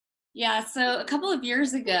Yeah, so a couple of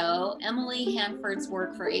years ago, Emily Hanford's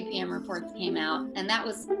work for APM Reports came out, and that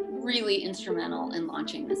was really instrumental in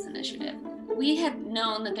launching this initiative. We had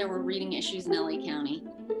known that there were reading issues in LA County,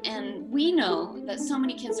 and we know that so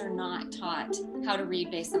many kids are not taught how to read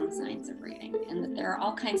based on the science of reading, and that there are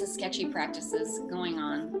all kinds of sketchy practices going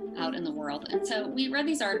on out in the world. And so we read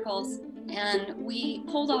these articles and we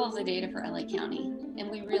pulled all of the data for LA County, and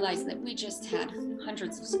we realized that we just had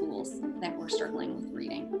hundreds of schools that were struggling with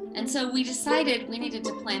reading. And so we decided we needed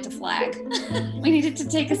to plant a flag. We needed to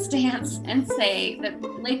take a stance and say that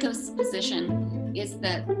LACO's position is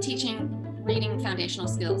that teaching reading foundational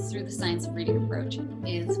skills through the science of reading approach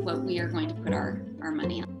is what we are going to put our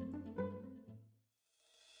money on.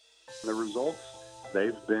 The results,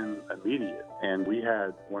 they've been immediate, and we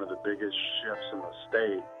had one of the biggest shifts in the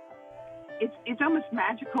state. It's almost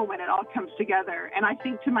magical when it all comes together, and I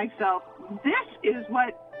think to myself, this is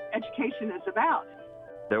what education is about.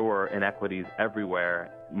 There were inequities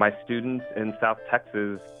everywhere. My students in South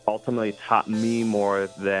Texas ultimately taught me more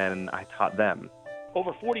than I taught them.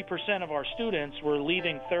 Over 40% of our students were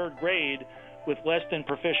leaving third grade with less than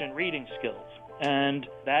proficient reading skills, and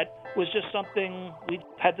that was just something we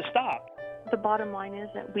had to stop. The bottom line is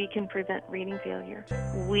that we can prevent reading failure.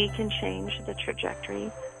 We can change the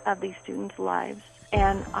trajectory of these students' lives.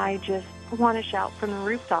 And I just want to shout from the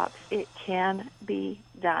rooftops, it can be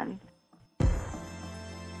done.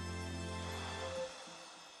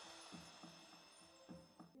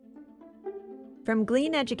 From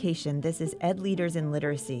Glean Education, this is Ed Leaders in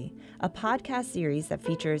Literacy, a podcast series that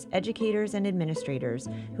features educators and administrators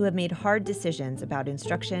who have made hard decisions about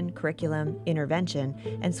instruction, curriculum, intervention,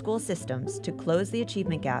 and school systems to close the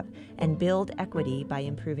achievement gap and build equity by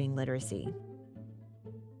improving literacy.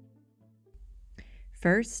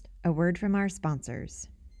 First, a word from our sponsors.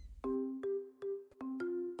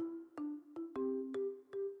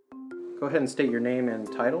 Go ahead and state your name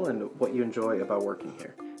and title and what you enjoy about working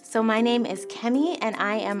here. So my name is Kemi, and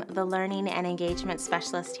I am the Learning and Engagement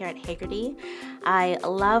Specialist here at Hagerty. I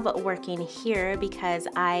love working here because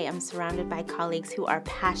I am surrounded by colleagues who are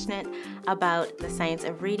passionate about the science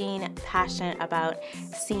of reading, passionate about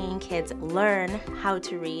seeing kids learn how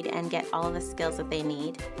to read and get all of the skills that they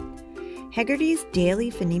need. Hagerty's daily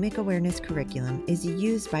phonemic awareness curriculum is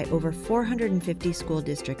used by over 450 school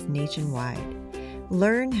districts nationwide.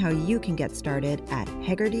 Learn how you can get started at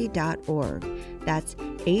Hagerty.org. That's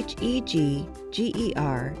HEGERTY.org.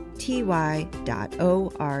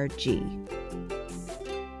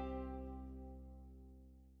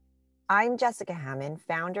 I'm Jessica Hammond,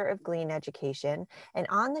 founder of Glean Education, and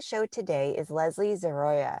on the show today is Leslie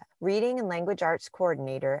Zaroya, Reading and Language Arts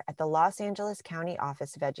Coordinator at the Los Angeles County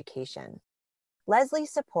Office of Education. Leslie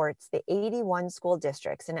supports the 81 school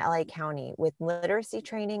districts in LA County with literacy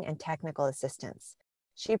training and technical assistance.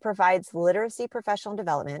 She provides literacy professional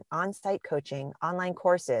development, on-site coaching, online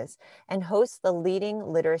courses, and hosts the Leading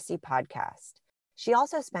Literacy podcast. She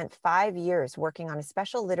also spent 5 years working on a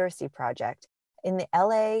special literacy project in the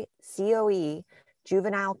LA COE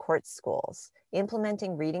juvenile court schools,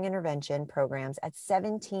 implementing reading intervention programs at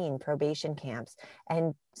 17 probation camps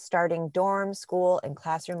and starting dorm, school, and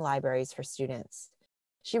classroom libraries for students.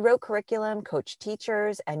 She wrote curriculum, coached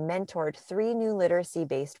teachers, and mentored 3 new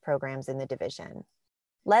literacy-based programs in the division.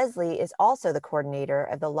 Leslie is also the coordinator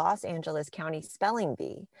of the Los Angeles County Spelling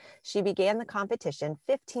Bee. She began the competition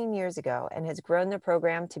 15 years ago and has grown the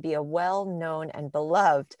program to be a well-known and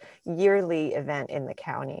beloved yearly event in the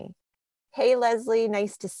county. Hey, Leslie,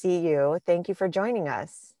 nice to see you. Thank you for joining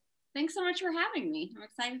us. Thanks so much for having me. I'm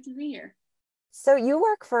excited to be here. So you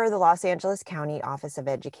work for the Los Angeles County Office of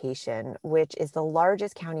Education, which is the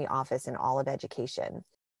largest county office in all of education.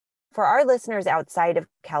 For our listeners outside of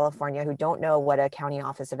California who don't know what a county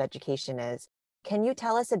office of education is, can you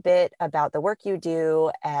tell us a bit about the work you do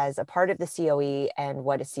as a part of the COE and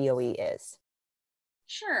what a COE is?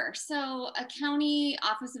 Sure. So a county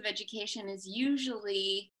office of education is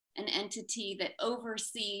usually an entity that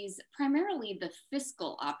oversees primarily the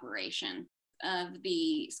fiscal operation of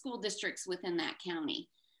the school districts within that county.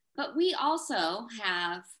 But we also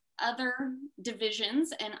have other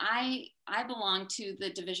divisions, and I belong to the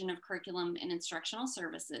Division of Curriculum and Instructional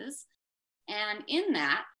Services. And in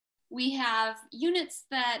that, we have units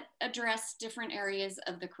that address different areas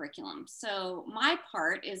of the curriculum. So my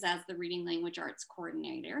part is as the Reading Language Arts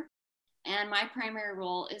Coordinator, and my primary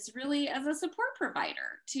role is really as a support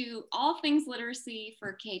provider to all things literacy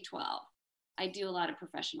for K-12. I do a lot of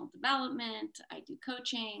professional development, I do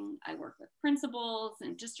coaching, I work with principals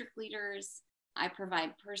and district leaders, I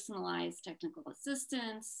provide personalized technical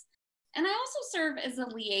assistance, And I also serve as a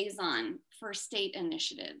liaison for state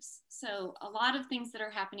initiatives. So a lot of things that are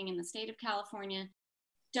happening in the state of California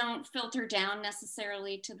don't filter down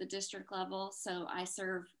necessarily to the district level. So I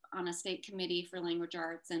serve on a state committee for language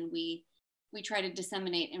arts, and we try to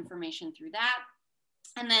disseminate information through that.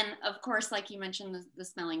 And then, of course, like you mentioned, the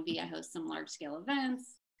Spelling Bee, I host some large scale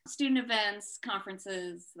events, student events,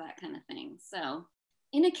 conferences, that kind of thing. So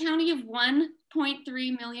in a county of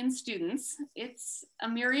 1.3 million students, it's a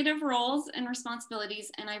myriad of roles and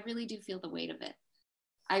responsibilities, and I really do feel the weight of it.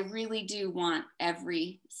 I really do want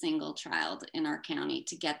every single child in our county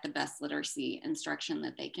to get the best literacy instruction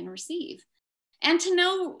that they can receive, and to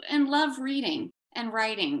know and love reading and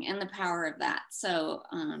writing and the power of that. So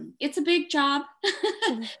it's a big job.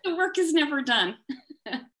 The work is never done.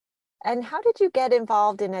 And how did you get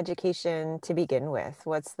involved in education to begin with?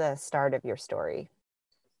 What's the start of your story?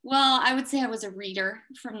 Well, I would say I was a reader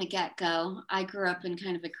from the get-go. I grew up in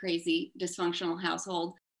kind of a crazy, dysfunctional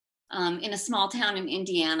household in a small town in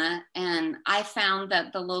Indiana, and I found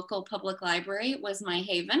that the local public library was my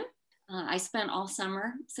haven. I spent all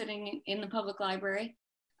summer sitting in the public library.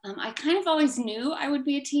 I kind of always knew I would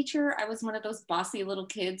be a teacher. I was one of those bossy little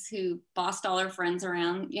kids who bossed all her friends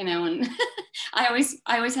around, you know, and I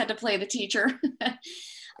always had to play the teacher.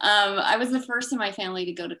 I was the first in my family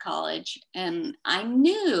to go to college, and I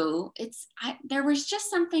knew there was just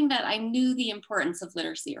something that I knew the importance of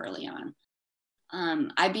literacy early on.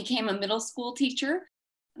 I became a middle school teacher.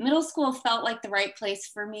 Middle school felt like the right place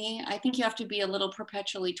for me. I think you have to be a little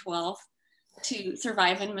perpetually 12 to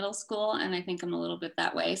survive in middle school, and I think I'm a little bit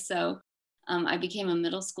that way. So I became a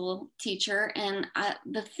middle school teacher, and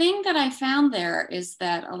the thing that I found there is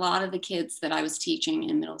that a lot of the kids that I was teaching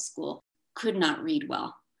in middle school could not read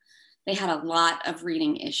well. They had a lot of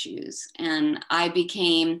reading issues, and I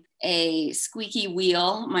became a squeaky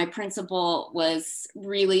wheel. My principal was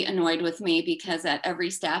really annoyed with me because at every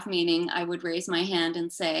staff meeting, I would raise my hand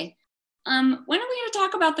and say, when are we going to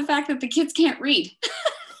talk about the fact that the kids can't read?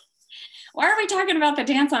 Why are we talking about the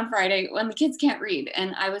dance on Friday when the kids can't read?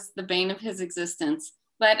 And I was the bane of his existence.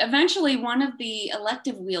 But eventually one of the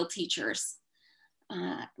elective wheel teachers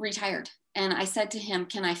retired. And I said to him,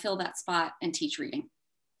 can I fill that spot and teach reading?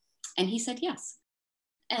 And he said yes.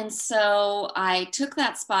 And so I took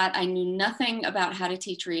that spot. I knew nothing about how to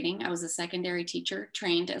teach reading. I was a secondary teacher,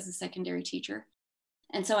 trained as a secondary teacher.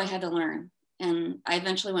 And so I had to learn. And I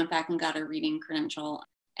eventually went back and got a reading credential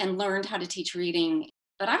and learned how to teach reading,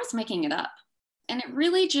 but I was making it up. And it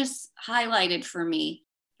really just highlighted for me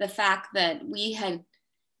the fact that we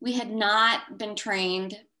had not been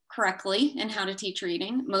trained correctly in how to teach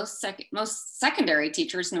reading. Most secondary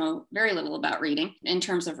teachers know very little about reading in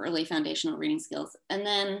terms of early foundational reading skills. And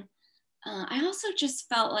then I also just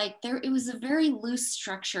felt like it was a very loose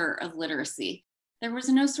structure of literacy. There was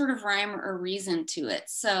no sort of rhyme or reason to it.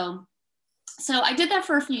 So I did that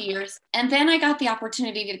for a few years. And then I got the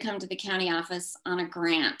opportunity to come to the county office on a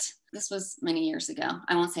grant. This was many years ago.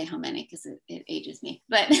 I won't say how many because it ages me,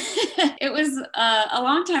 but it was a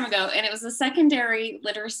long time ago. And it was a secondary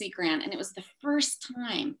literacy grant. And it was the first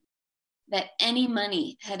time that any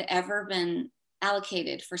money had ever been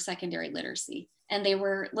allocated for secondary literacy. And they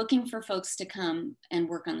were looking for folks to come and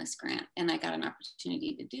work on this grant. And I got an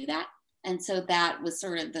opportunity to do that. And so that was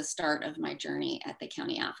sort of the start of my journey at the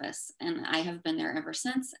county office. And I have been there ever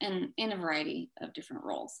since, and in a variety of different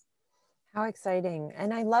roles. How exciting.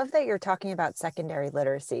 And I love that you're talking about secondary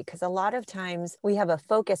literacy, because a lot of times we have a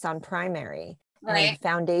focus on primary and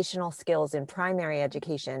foundational skills in primary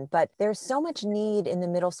education, but there's so much need in the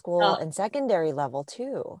middle school and secondary level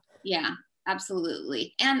too. Yeah,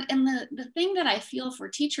 absolutely. And the thing that I feel for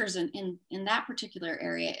teachers in that particular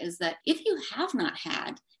area is that if you have not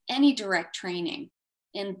had any direct training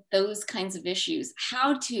in those kinds of issues,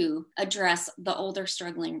 how to address the older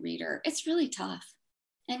struggling reader, it's really tough.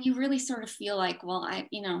 And you really sort of feel like, well, I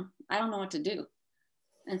don't know what to do.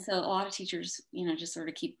 And so a lot of teachers, just sort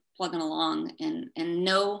of keep plugging along and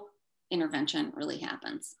no intervention really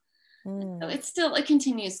happens. So it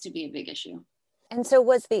continues to be a big issue. And so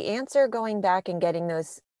was the answer going back and getting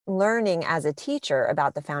those learning as a teacher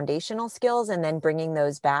about the foundational skills and then bringing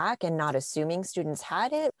those back and not assuming students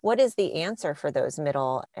had it? What is the answer for those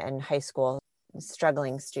middle and high school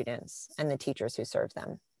struggling students and the teachers who serve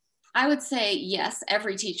them? I would say yes,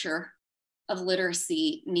 every teacher of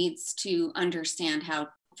literacy needs to understand how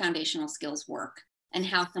foundational skills work and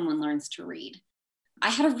how someone learns to read. I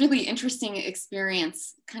had a really interesting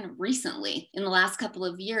experience kind of recently. In the last couple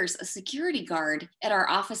of years, a security guard at our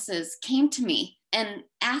offices came to me and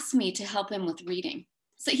asked me to help him with reading.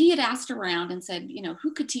 So he had asked around and said,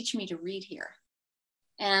 who could teach me to read here?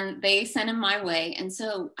 and they sent him my way. And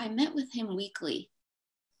so I met with him weekly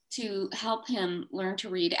to help him learn to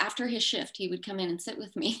read. After his shift, he would come in and sit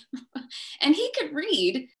with me and he could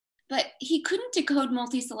read, but he couldn't decode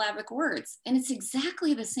multisyllabic words. And it's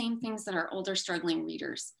exactly the same things that our older struggling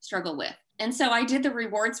readers struggle with. And so I did the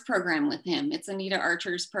rewards program with him. It's Anita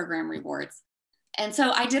Archer's program, Rewards. And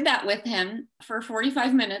so I did that with him for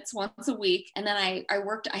 45 minutes once a week. And then I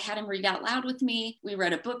had him read out loud with me. We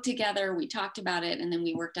read a book together, we talked about it, and then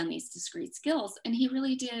we worked on these discrete skills. And he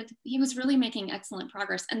was really making excellent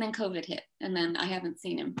progress. And then COVID hit. And then I haven't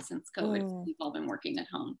seen him since COVID. We've all been working at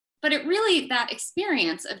home. But it really, that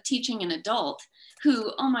experience of teaching an adult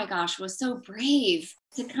who, oh my gosh, was so brave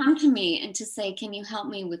to come to me and to say, can you help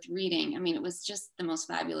me with reading? I mean, it was just the most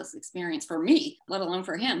fabulous experience for me, let alone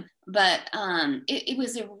for him. But it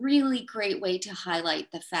was a really great way to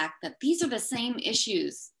highlight the fact that these are the same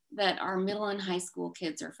issues that our middle and high school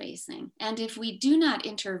kids are facing. And if we do not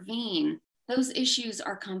intervene, those issues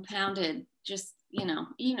are compounded, just, you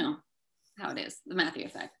know how it is, the Matthew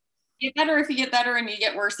effect. You get better if you get better, and you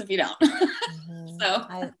get worse if you don't.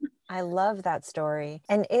 So I love that story.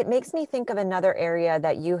 And it makes me think of another area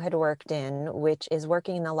that you had worked in, which is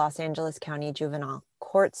working in the Los Angeles County Juvenile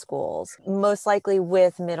Court Schools, most likely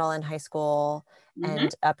with middle and high school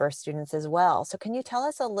and upper students as well. So can you tell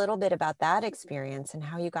us a little bit about that experience and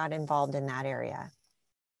how you got involved in that area?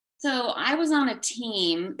 So I was on a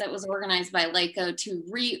team that was organized by LACO to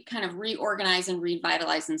reorganize and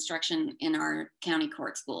revitalize instruction in our county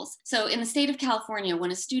court schools. So in the state of California,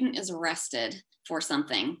 when a student is arrested for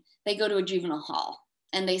something, they go to a juvenile hall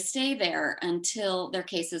and they stay there until their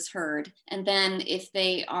case is heard. And then if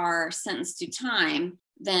they are sentenced to time,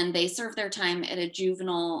 then they serve their time at a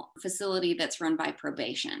juvenile facility that's run by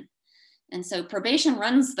probation. And so probation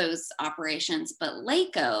runs those operations, but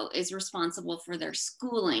LACO is responsible for their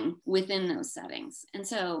schooling within those settings. And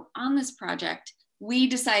so on this project, we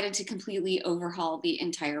decided to completely overhaul the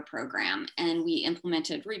entire program, and we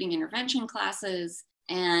implemented reading intervention classes,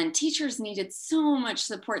 and teachers needed so much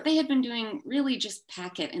support. They had been doing really just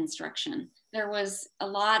packet instruction. There was a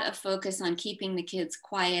lot of focus on keeping the kids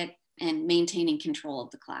quiet and maintaining control of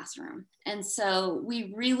the classroom. And so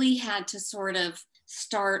we really had to sort of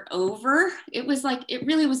start over. It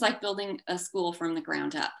really was like building a school from the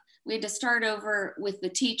ground up. We had to start over with the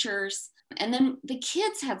teachers. And then the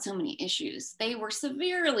kids had so many issues. They were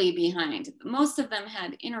severely behind. Most of them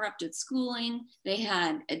had interrupted schooling. They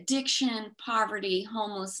had addiction, poverty,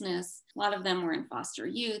 homelessness. A lot of them were in foster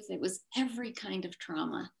youth. It was every kind of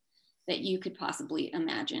trauma that you could possibly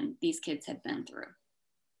imagine these kids had been through.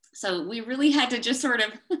 So we really had to just sort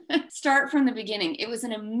of start from the beginning. It was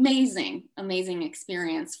an amazing, amazing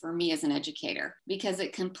experience for me as an educator, because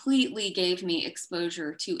it completely gave me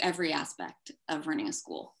exposure to every aspect of running a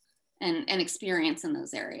school and experience in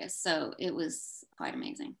those areas. So it was quite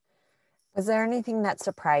amazing. Was there anything that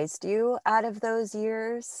surprised you out of those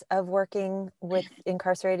years of working with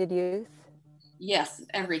incarcerated youth? Yes,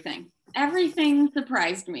 everything. Everything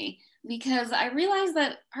surprised me, because I realized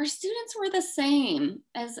that our students were the same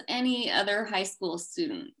as any other high school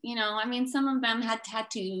student. You know, I mean, some of them had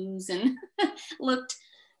tattoos and looked,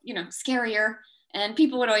 scarier. And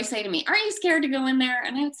people would always say to me, "Aren't you scared to go in there?"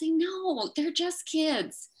 And I would say, "No, they're just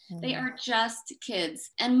kids. They are just kids."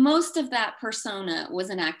 And most of that persona was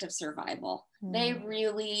an act of survival. They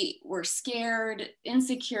really were scared,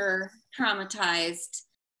 insecure, traumatized.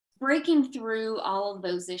 Breaking through all of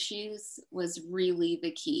those issues was really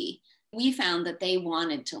the key. We found that they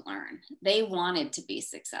wanted to learn. They wanted to be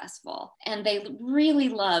successful. And they really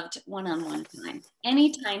loved one-on-one time.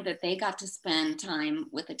 Any time that they got to spend time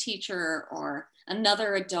with a teacher or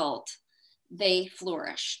another adult, they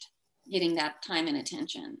flourished, getting that time and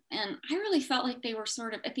attention. And I really felt like they were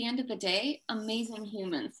sort of, at the end of the day, amazing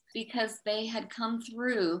humans, because they had come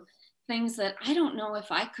through things that I don't know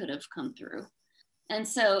if I could have come through. And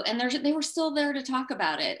so, they were still there to talk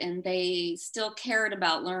about it, and they still cared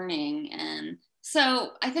about learning. And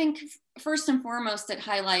so I think first and foremost, it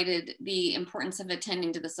highlighted the importance of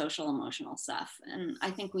attending to the social emotional stuff. And I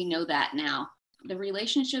think we know that now. The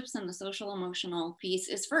relationships and the social emotional piece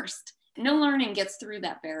is first. No learning gets through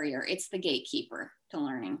that barrier. It's the gatekeeper to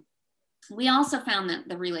learning. We also found that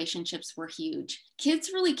the relationships were huge.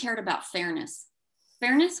 Kids really cared about fairness.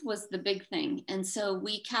 Fairness was the big thing. And so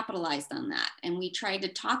we capitalized on that. And we tried to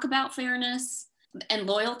talk about fairness and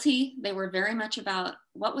loyalty. They were very much about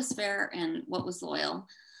what was fair and what was loyal.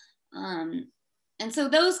 And And so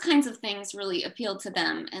those kinds of things really appealed to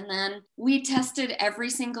them. And then we tested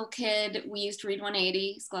every single kid. We used Read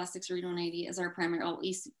 180, Scholastic's Read 180 as our primary,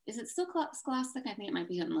 is it still Scholastic? I think it might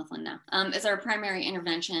be in Mifflin now, as our primary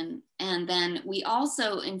intervention. And then we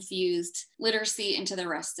also infused literacy into the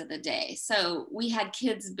rest of the day. So we had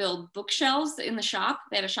kids build bookshelves in the shop.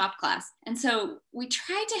 They had a shop class. And so we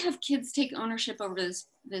tried to have kids take ownership over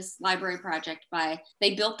this library project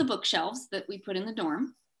they built the bookshelves that we put in the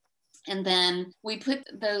dorm. And then we put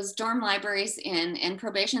those dorm libraries in, and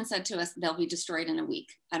probation said to us, they'll be destroyed in a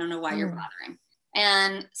week. I don't know why you're bothering.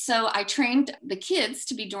 And so I trained the kids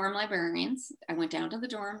to be dorm librarians. I went down to the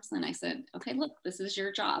dorms and I said, okay, look, this is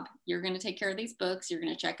your job. You're going to take care of these books. You're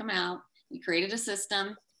going to check them out. We created a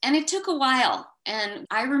system. And it took a while. And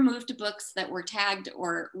I removed books that were tagged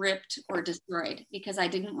or ripped or destroyed because I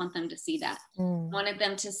didn't want them to see that. I wanted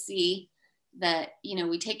them to see that,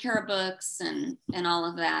 we take care of books and all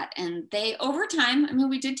of that. And they, over time,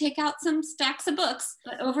 we did take out some stacks of books,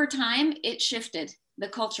 but over time it shifted. The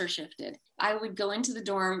culture shifted. I would go into the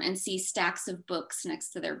dorm and see stacks of books next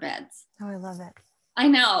to their beds. Oh, I love it. I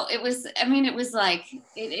know. It was like,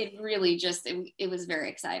 it really just, it was very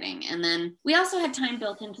exciting. And then we also had time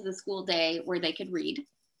built into the school day where they could read.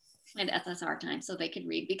 And SSR time so they could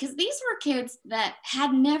read, because these were kids that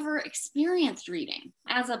had never experienced reading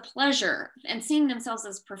as a pleasure and seeing themselves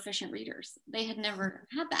as proficient readers. They had never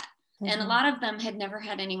had that. And a lot of them had never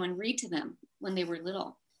had anyone read to them when they were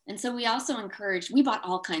little. And so we also we bought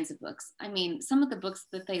all kinds of books. Some of the books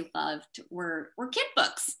that they loved were kid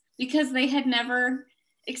books because they had never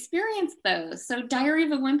experienced those. So Diary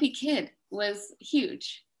of a Wimpy Kid was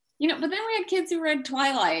huge. But then we had kids who read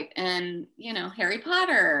Twilight and, Harry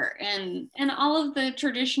Potter and all of the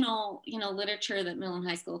traditional, literature that middle and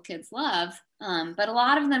high school kids love. But a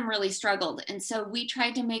lot of them really struggled. And so we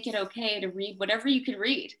tried to make it okay to read whatever you could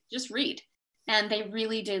read, just read. And they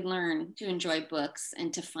really did learn to enjoy books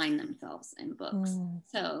and to find themselves in books.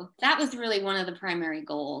 So that was really one of the primary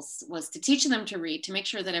goals, was to teach them to read, to make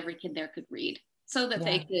sure that every kid there could read so that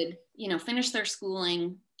they could, finish their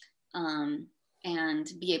schooling,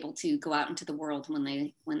 and be able to go out into the world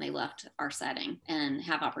when they left our setting and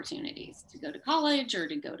have opportunities to go to college or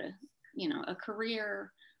to go to, a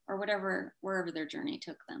career or wherever their journey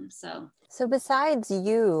took them. So besides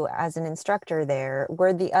you as an instructor there,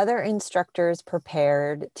 were the other instructors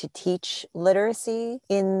prepared to teach literacy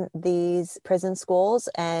in these prison schools?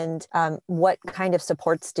 And what kind of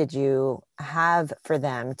supports did you have for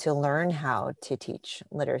them to learn how to teach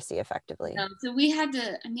literacy effectively? So we had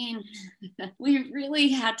to, we really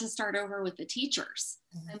had to start over with the teachers.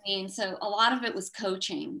 So a lot of it was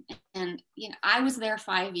coaching. And, I was there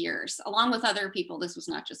 5 years along with other people. This was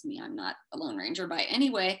not just me. I'm not a Lone Ranger by any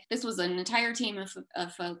way. This was an entire team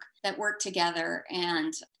of folk that worked together.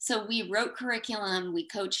 And so we wrote curriculum, we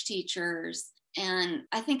coached teachers. And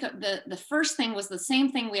I think the first thing was the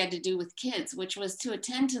same thing we had to do with kids, which was to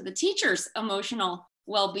attend to the teachers' emotional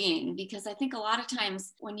well-being, because I think a lot of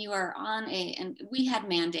times when you are and we had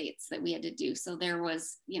mandates that we had to do. So there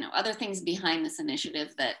was, other things behind this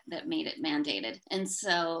initiative that made it mandated. And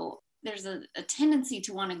so there's a tendency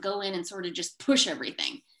to want to go in and sort of just push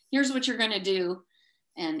everything. Here's what you're going to do.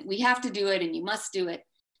 And we have to do it and you must do it.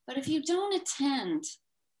 But if you don't attend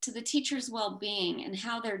to the teacher's well-being and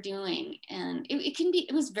how they're doing, and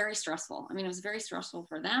it was very stressful. It was very stressful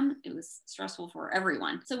for them. It was stressful for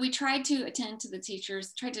everyone. So we tried to attend to the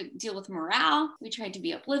teachers, tried to deal with morale. We tried to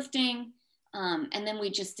be uplifting. And then we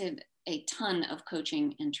just did a ton of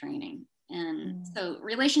coaching and training. And so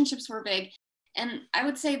relationships were big. And I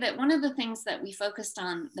would say that one of the things that we focused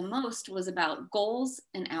on the most was about goals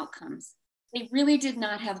and outcomes. They really did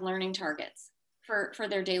not have learning targets for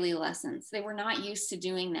their daily lessons. They were not used to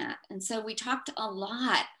doing that. And so we talked a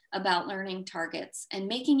lot about learning targets and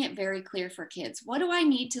making it very clear for kids. What do I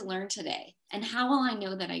need to learn today? And how will I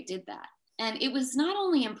know that I did that? And it was not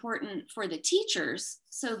only important for the teachers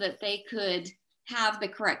so that they could have the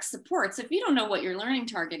correct supports. If you don't know what your learning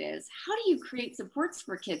target is, how do you create supports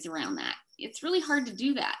for kids around that? It's really hard to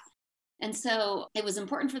do that. And so it was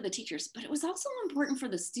important for the teachers, but it was also important for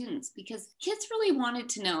the students, because kids really wanted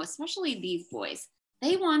to know, especially these boys,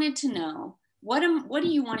 they wanted to know, what are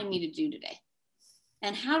you wanting me to do today?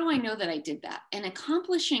 And how do I know that I did that? And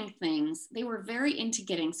accomplishing things, they were very into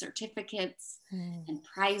getting certificates and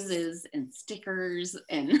prizes and stickers,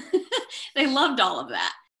 and they loved all of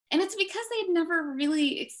that. And it's because they'd never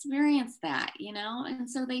really experienced that, and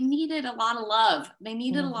so they needed a lot of love. They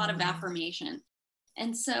needed a lot of affirmation.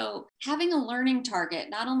 And so having a learning target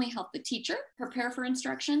not only helped the teacher prepare for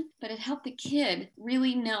instruction, but it helped the kid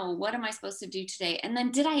really know, what am I supposed to do today? And then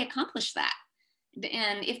did I accomplish that?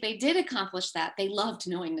 And if they did accomplish that, they loved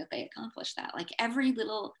knowing that they accomplished that. Like every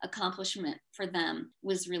little accomplishment for them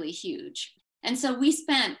was really huge. And so we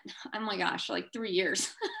spent, oh my gosh, like 3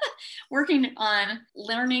 years working on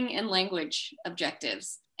learning and language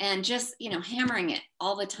objectives and just, hammering it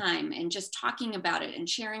all the time and just talking about it and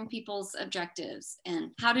sharing people's objectives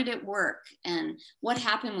and how did it work and what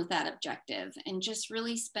happened with that objective, and just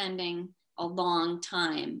really spending a long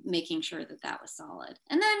time making sure that that was solid.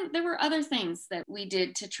 And then there were other things that we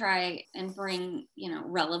did to try and bring,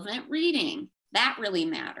 relevant reading. That really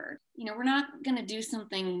mattered. We're not going to do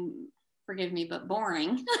something, forgive me, but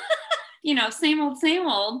boring. Same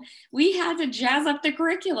old. We had to jazz up the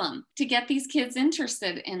curriculum to get these kids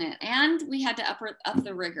interested in it. And we had to up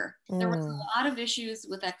the rigor. There was a lot of issues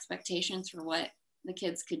with expectations for what the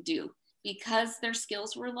kids could do. Because their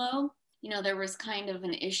skills were low, there was kind of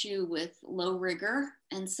an issue with low rigor.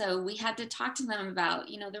 And so we had to talk to them about,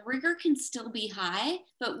 the rigor can still be high,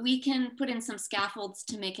 but we can put in some scaffolds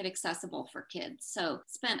to make it accessible for kids. So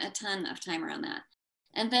spent a ton of time around that.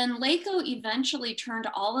 And then LACO eventually turned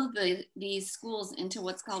all of these schools into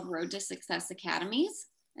what's called Road to Success Academies.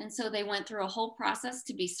 And so they went through a whole process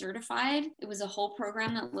to be certified. It was a whole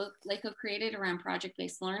program that LACO created around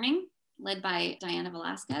project-based learning, led by Diana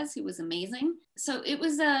Velasquez, who was amazing. So it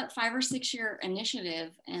was a 5 or 6 year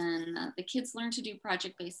initiative, and the kids learned to do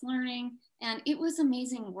project-based learning, and it was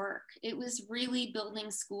amazing work. It was really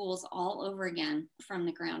building schools all over again from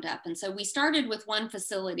the ground up. And so we started with one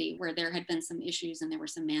facility where there had been some issues and there were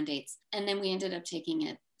some mandates, and then we ended up taking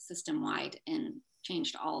it system-wide and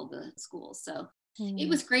changed all the schools. So it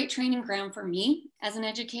was great training ground for me as an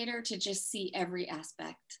educator to just see every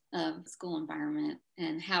aspect of school environment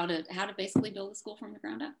and how to basically build a school from the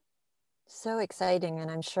ground up. So exciting.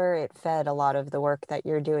 And I'm sure it fed a lot of the work that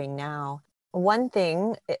you're doing now. One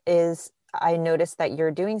thing is I noticed that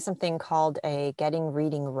you're doing something called a Getting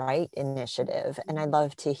Reading Right initiative. And I'd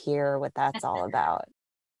love to hear what that's all about.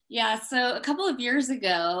 Yeah, so a couple of years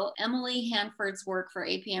ago, Emily Hanford's work for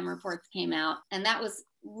APM Reports came out, and that was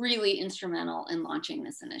really instrumental in launching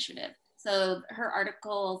this initiative. So her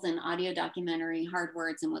articles and audio documentary, Hard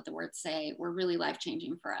Words and What the Words Say, were really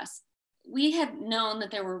life-changing for us. We had known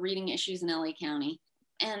that there were reading issues in LA County,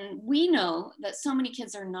 and we know that so many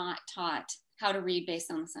kids are not taught how to read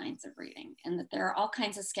based on the science of reading, and that there are all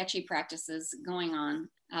kinds of sketchy practices going on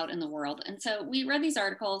out in the world. And so we read these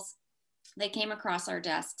articles, they came across our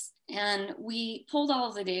desks, and we pulled all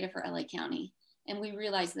of the data for LA County, and we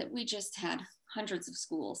realized that we just had hundreds of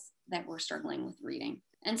schools that were struggling with reading.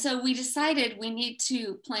 And so we decided we needed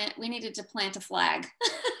to plant a flag.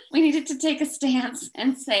 We needed to take a stance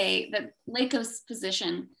and say that LACO's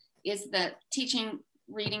position is that teaching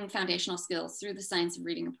reading foundational skills through the science of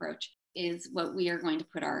reading approach is what we are going to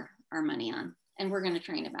put our money on, and we're going to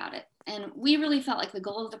train about it. And we really felt like the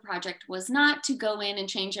goal of the project was not to go in and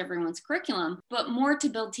change everyone's curriculum, but more to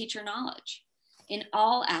build teacher knowledge in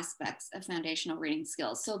all aspects of foundational reading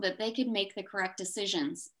skills so that they could make the correct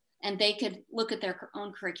decisions, and they could look at their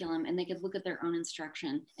own curriculum and they could look at their own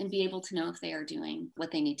instruction and be able to know if they are doing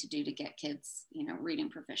what they need to do to get kids,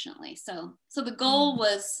 reading proficiently. So the goal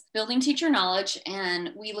was building teacher knowledge,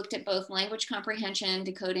 and we looked at both language comprehension,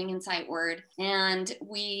 decoding, and sight word, and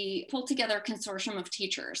we pulled together a consortium of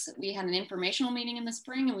teachers. We had an informational meeting in the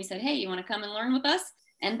spring, and we said, hey, you want to come and learn with us?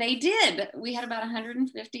 And they did. We had about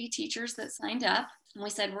 150 teachers that signed up. And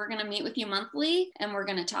we said, we're going to meet with you monthly, and we're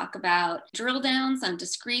going to talk about drill downs on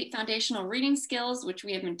discrete foundational reading skills, which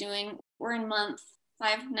we have been doing. We're in month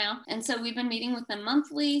 5 now. And so we've been meeting with them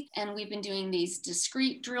monthly, and we've been doing these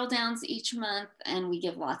discrete drill downs each month. And we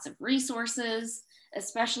give lots of resources,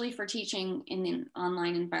 especially for teaching in an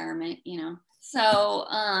online environment, So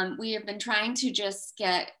we have been trying to just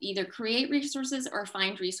create resources or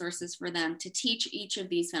find resources for them to teach each of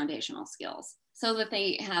these foundational skills so that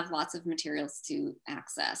they have lots of materials to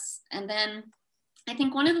access. And then I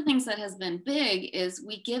think one of the things that has been big is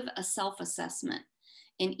we give a self-assessment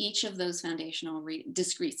in each of those foundational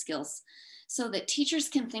discrete skills so that teachers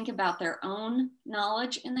can think about their own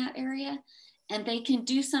knowledge in that area, and they can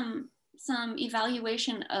do some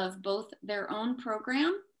evaluation of both their own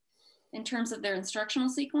program in terms of their instructional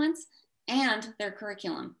sequence and their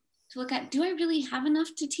curriculum to look at, do I really have enough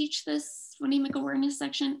to teach this phonemic awareness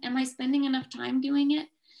section? Am I spending enough time doing it?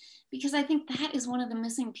 Because I think that is one of the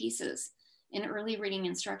missing pieces in early reading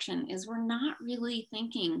instruction is we're not really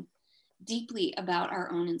thinking deeply about our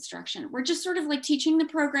own instruction. We're just sort of like teaching the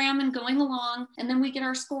program and going along, and then we get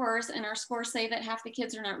our scores, and our scores say that half the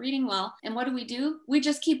kids are not reading well. And what do? We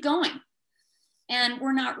just keep going. And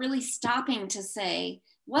we're not really stopping to say,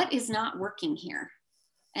 what is not working here?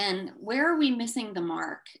 And where are we missing the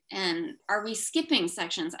mark? And are we skipping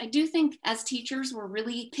sections? I do think as teachers, we're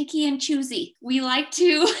really picky and choosy. We like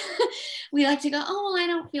to, we like to go, oh, well, I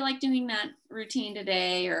don't feel like doing that routine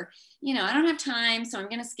today, or, I don't have time, so I'm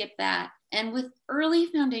going to skip that. And with early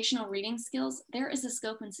foundational reading skills, there is a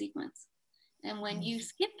scope and sequence. And when you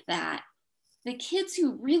skip that, the kids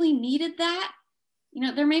who really needed that,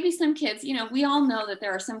 there may be some kids, we all know that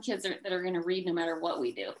there are some kids that are going to read no matter what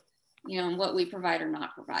we do, and what we provide or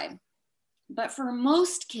not provide. But for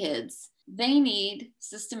most kids, they need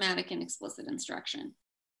systematic and explicit instruction.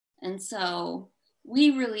 And so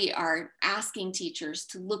we really are asking teachers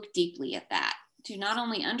to look deeply at that, to not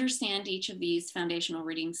only understand each of these foundational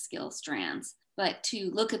reading skill strands, but to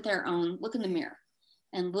look in the mirror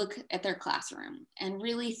and look at their classroom and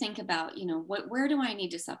really think about, where do I need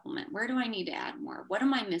to supplement? Where do I need to add more? What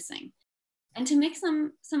am I missing? And to make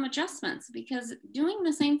some adjustments, because doing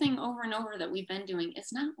the same thing over and over that we've been doing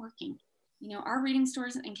is not working. Our reading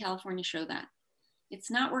scores in California show that.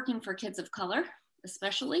 It's not working for kids of color,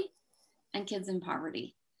 especially, and kids in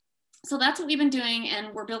poverty. So that's what we've been doing.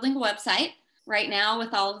 And we're building a website right now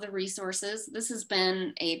with all of the resources. This has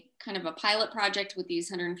been a kind of a pilot project with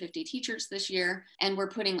these 150 teachers this year, and we're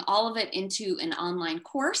putting all of it into an online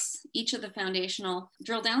course. Each of the foundational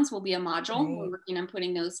drill downs will be a module. Right. We're working on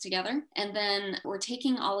putting those together. And then we're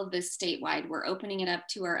taking all of this statewide. We're opening it up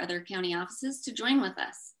to our other county offices to join with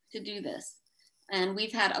us to do this. And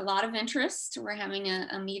we've had a lot of interest. We're having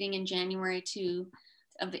a meeting in January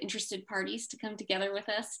of the interested parties to come together with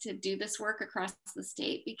us to do this work across the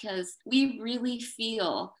state, because we really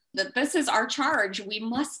feel that this is our charge. We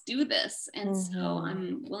must do this. And so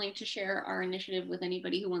I'm willing to share our initiative with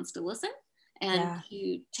anybody who wants to listen and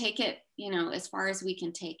to take it, as far as we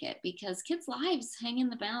can take it, because kids' lives hang in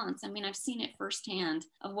the balance. I mean, I've seen it firsthand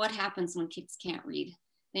of what happens when kids can't read.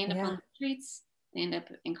 They end up on the streets, they end up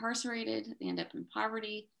incarcerated, they end up in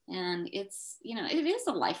poverty. And it's, it is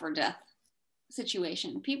a life or death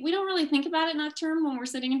situation. We don't really think about it in that term when we're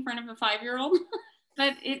sitting in front of a 5-year-old,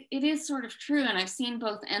 but it is sort of true. And I've seen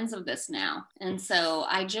both ends of this now. And so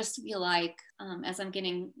I just feel like as I'm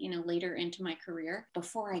getting, later into my career,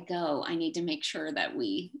 before I go, I need to make sure that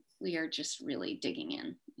we are just really digging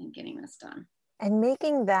in and getting this done. And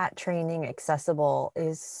making that training accessible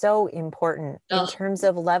is so important in terms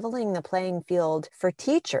of leveling the playing field for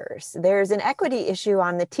teachers. There's an equity issue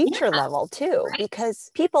on the teacher level too, because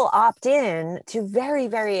people opt in to very,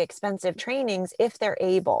 very expensive trainings if they're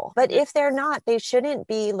able. But if they're not, they shouldn't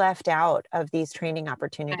be left out of these training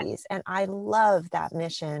opportunities. And I love that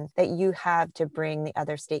mission that you have to bring the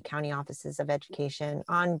other state county offices of education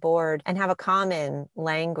on board and have a common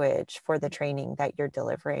language for the training that you're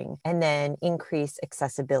delivering, and then increase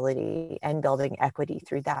accessibility and building equity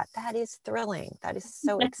through that. That is thrilling. That is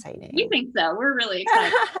so exciting. We think so. We're really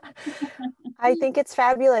excited. I think it's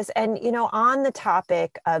fabulous. And, on the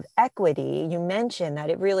topic of equity, you mentioned that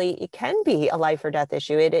it can be a life or death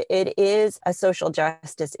issue. It is a social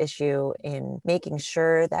justice issue in making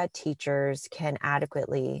sure that teachers can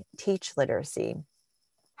adequately teach literacy.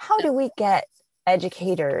 How do we get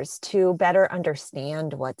educators to better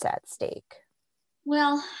understand what's at stake?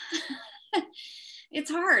 Well, it's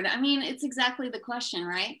hard. I mean, it's exactly the question,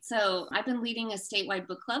 right? So I've been leading a statewide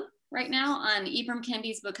book club right now on Ibram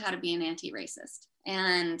Kendi's book, How to Be an Anti-Racist.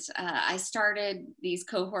 And I started these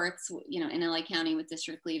cohorts, in LA County with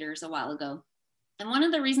district leaders a while ago. And one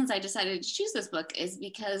of the reasons I decided to choose this book is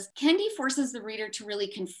because Kendi forces the reader to really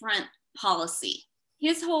confront policy.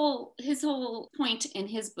 His whole point in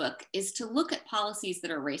his book is to look at policies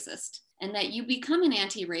that are racist, and that you become an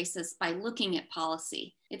anti-racist by looking at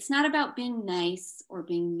policy. It's not about being nice or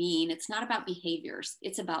being mean. It's not about behaviors.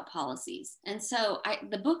 It's about policies. And so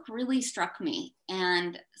the book really struck me.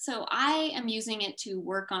 And so I am using it to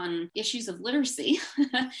work on issues of literacy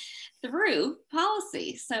through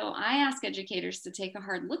policy. So I ask educators to take a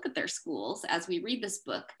hard look at their schools as we read this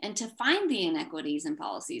book and to find the inequities in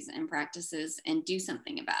policies and practices and do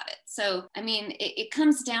something about it. So, I mean, it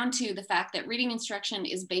comes down to the fact that reading instruction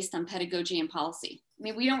is based on pedagogy and policy. I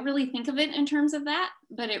mean, we don't really think of it in terms of that,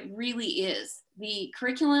 but it really is. The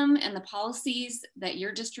curriculum and the policies that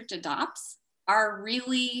your district adopts are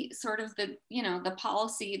really sort of the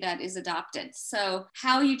policy that is adopted. So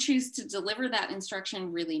how you choose to deliver that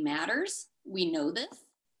instruction really matters. We know this.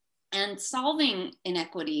 And solving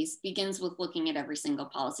inequities begins with looking at every single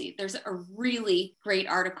policy. There's a really great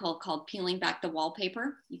article called Peeling Back the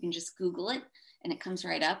Wallpaper. You can just Google it and it comes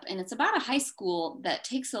right up. And it's about a high school that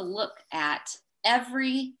takes a look at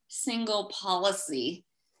every single policy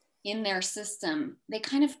in their system, they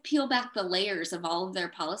kind of peel back the layers of all of their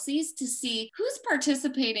policies to see who's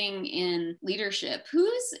participating in leadership,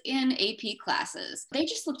 who's in AP classes. They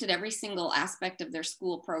just looked at every single aspect of their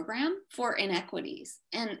school program for inequities.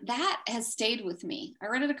 And that has stayed with me. I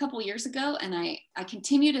read it a couple years ago, and I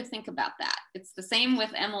continue to think about that. It's the same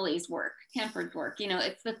with Emily's work, Hanford's work.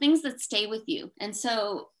 It's the things that stay with you. And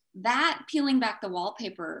so that peeling back the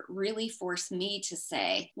wallpaper really forced me to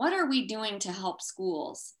say, what are we doing to help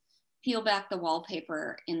schools peel back the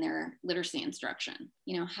wallpaper in their literacy instruction?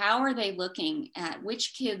 How are they looking at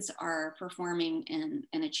which kids are performing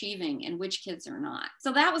and achieving and which kids are not?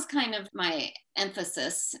 So that was kind of my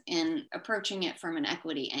emphasis in approaching it from an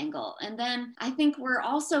equity angle. And then I think we're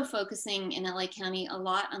also focusing in LA County a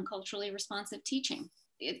lot on culturally responsive teaching.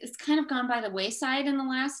 It's kind of gone by the wayside in the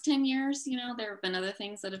last 10 years. There have been other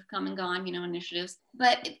things that have come and gone, initiatives.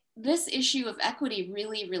 But this issue of equity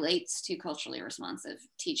really relates to culturally responsive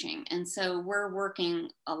teaching. And so we're working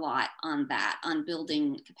a lot on that, on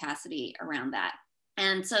building capacity around that.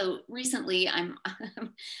 And so recently I'm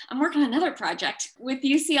working on another project with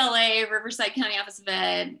UCLA, Riverside County Office of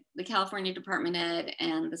Ed, the California Department of Ed,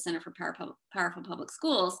 and the Center for Powerful Public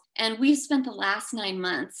Schools. And we've spent the last 9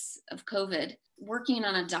 months of COVID working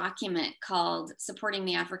on a document called Supporting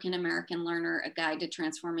the African American Learner, A Guide to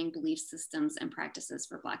Transforming Belief Systems and Practices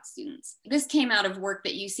for Black Students. This came out of work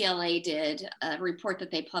that UCLA did, a report that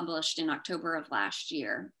they published in October of last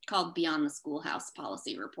year called Beyond the Schoolhouse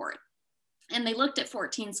Policy Report. And they looked at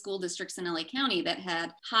 14 school districts in LA County that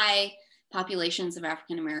had high populations of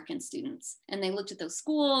African American students. And they looked at those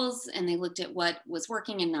schools and they looked at what was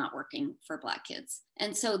working and not working for Black kids.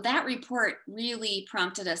 And so that report really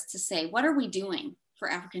prompted us to say, what are we doing for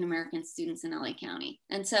African American students in LA County?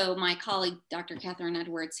 And so my colleague, Dr. Catherine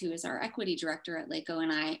Edwards, who is our equity director at LACO,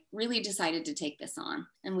 and I really decided to take this on.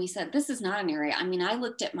 And we said, this is not an area. I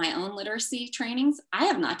looked at my own literacy trainings. I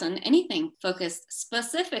have not done anything focused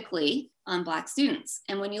specifically on Black students.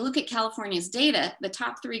 And when you look at California's data, the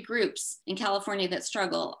top 3 groups in California that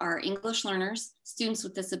struggle are English learners, students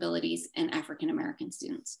with disabilities, and African American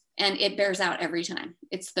students. And it bears out every time.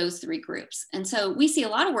 It's those 3 groups. And so we see a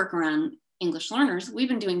lot of work around English learners. We've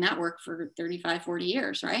been doing that work for 35, 40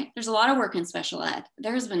 years, right? There's a lot of work in special ed.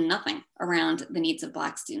 There has been nothing around the needs of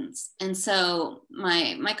Black students. And so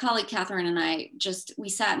my colleague, Catherine, and I we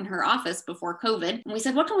sat in her office before COVID and we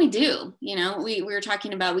said, what can we do? We were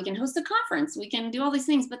talking about, we can host a conference, we can do all these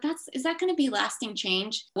things, but is that going to be lasting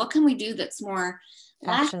change? What can we do that's more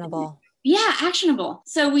actionable? Lasting? Yeah, actionable.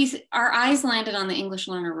 So our eyes landed on the English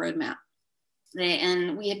Learner Roadmap.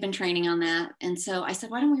 And we had been training on that. And so I said,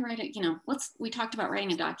 why don't we write it? We talked about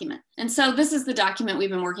writing a document. And so this is the document we've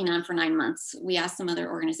been working on for 9 months. We asked some other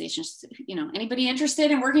organizations, anybody interested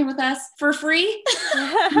in working with us for free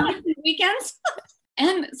weekends?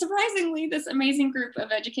 And surprisingly, this amazing group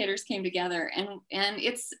of educators came together and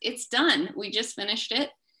it's done. We just finished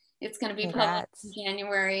it. It's going to be published in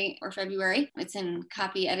January or February. It's in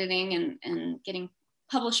copy editing and getting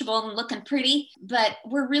publishable and looking pretty, but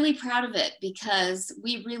we're really proud of it because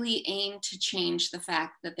we really aim to change the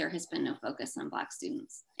fact that there has been no focus on Black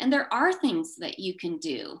students. And there are things that you can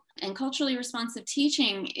do. And culturally responsive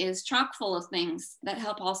teaching is chock full of things that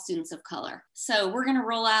help all students of color. So we're going to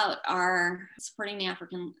roll out our Supporting the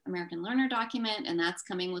African American Learner document, and that's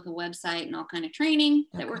coming with a website and all kind of training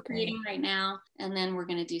that we're creating right now. And then we're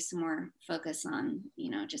going to do some more focus on,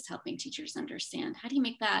 just helping teachers understand how do you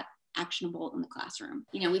make that actionable in the classroom.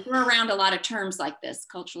 We throw around a lot of terms like this,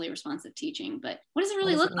 culturally responsive teaching, but what does it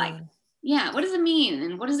really look like? Yeah, what does it mean?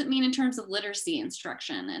 And what does it mean in terms of literacy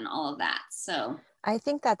instruction and all of that? So I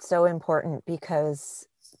think that's so important because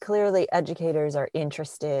clearly educators are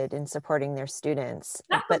interested in supporting their students,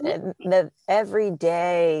 but the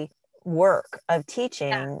everyday work of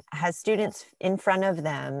teaching has students in front of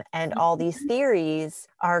them, and all these theories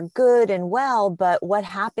are good and well, but what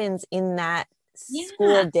happens in that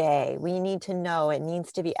school day? We need to know. It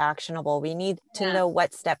needs to be actionable. We need to know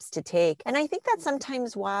what steps to take. And I think that's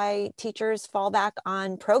sometimes why teachers fall back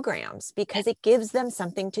on programs, because it gives them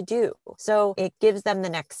something to do. So it gives them the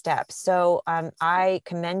next step. So I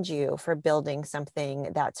commend you for building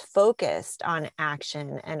something that's focused on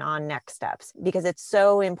action and on next steps, because it's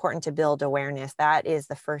so important to build awareness. That is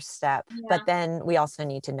the first step. But then we also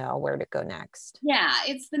need to know where to go next. Yeah,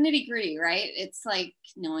 it's the nitty gritty, right? It's like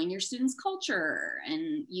knowing your students' culture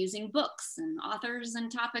and using books and authors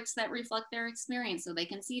and topics that reflect their experience so they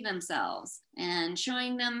can see themselves, and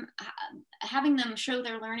showing them, having them show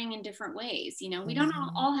their learning in different ways. We don't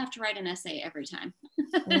all have to write an essay every time.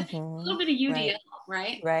 A little bit of UDL,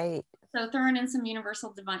 right? Right. So throwing in some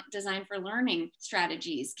universal design for learning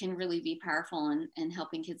strategies can really be powerful in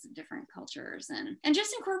helping kids of different cultures, and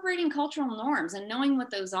just incorporating cultural norms and knowing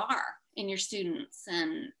what those are in your students,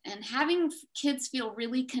 and having kids feel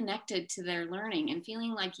really connected to their learning and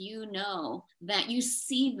feeling like that you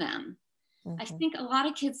see them. I think a lot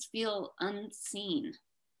of kids feel unseen,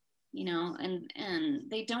 and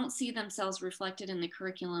they don't see themselves reflected in the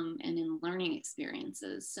curriculum and in learning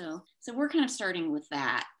experiences. So we're kind of starting with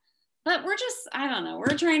that. But we're just, I don't know,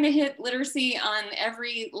 we're trying to hit literacy on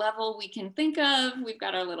every level we can think of. We've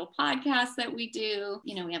got our little podcast that we do.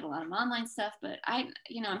 We have a lot of online stuff, but I'm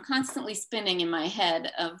constantly spinning in my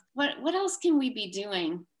head of what else can we be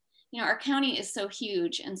doing? Our county is so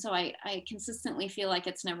huge, and so I consistently feel like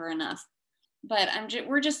it's never enough. But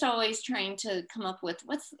we're just always trying to come up with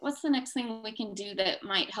what's the next thing we can do that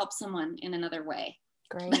might help someone in another way.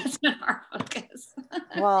 Great. That's been our focus.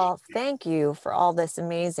 Well, thank you for all this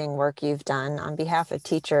amazing work you've done on behalf of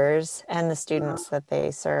teachers and the students that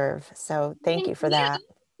they serve. So thank you for that.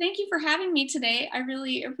 Thank you for having me today. I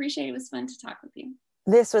really appreciate it. It was fun to talk with you.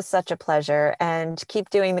 This was such a pleasure, and keep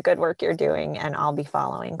doing the good work you're doing, and I'll be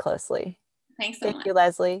following closely. Thanks so much. Thank you,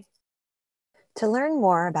 Leslie. To learn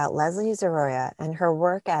more about Leslie Zaroya and her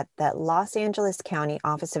work at the Los Angeles County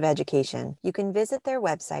Office of Education, you can visit their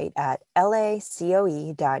website at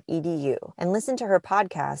lacoe.edu and listen to her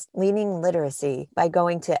podcast, Leading Literacy, by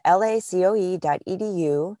going to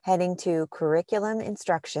lacoe.edu, heading to Curriculum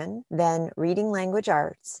Instruction, then Reading Language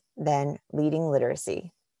Arts, then Leading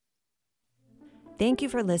Literacy. Thank you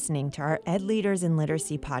for listening to our Ed Leaders in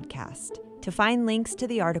Literacy podcast. To find links to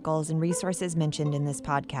the articles and resources mentioned in this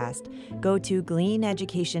podcast, go to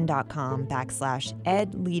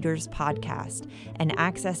gleaneducation.com/edleaderspodcast and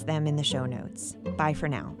access them in the show notes. Bye for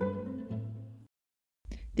now.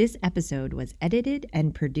 This episode was edited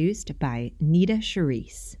and produced by Nita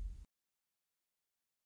Charisse.